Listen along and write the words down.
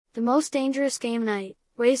The most dangerous game night.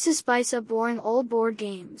 Ways to spice up boring old board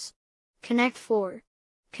games. Connect 4.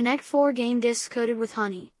 Connect 4 game discs coated with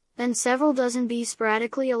honey, then several dozen bees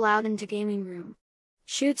sporadically allowed into gaming room.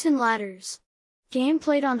 Chutes and Ladders. Game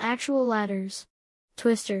played on actual ladders.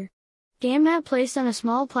 Twister. Game mat placed on a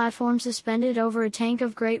small platform suspended over a tank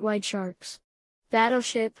of great white sharks.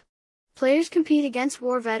 Battleship. Players compete against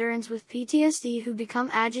war veterans with PTSD who become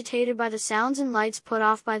agitated by the sounds and lights put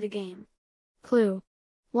off by the game. Clue.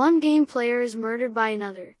 One game player is murdered by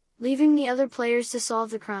another, leaving the other players to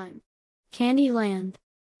solve the crime. Candyland.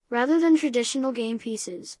 Rather than traditional game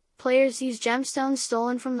pieces, players use gemstones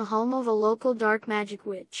stolen from the home of a local dark magic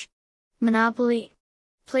witch. Monopoly.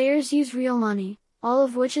 Players use real money, all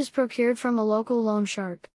of which is procured from a local loan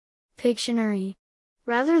shark. Pictionary.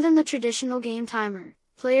 Rather than the traditional game timer,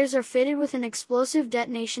 players are fitted with an explosive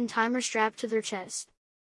detonation timer strapped to their chest.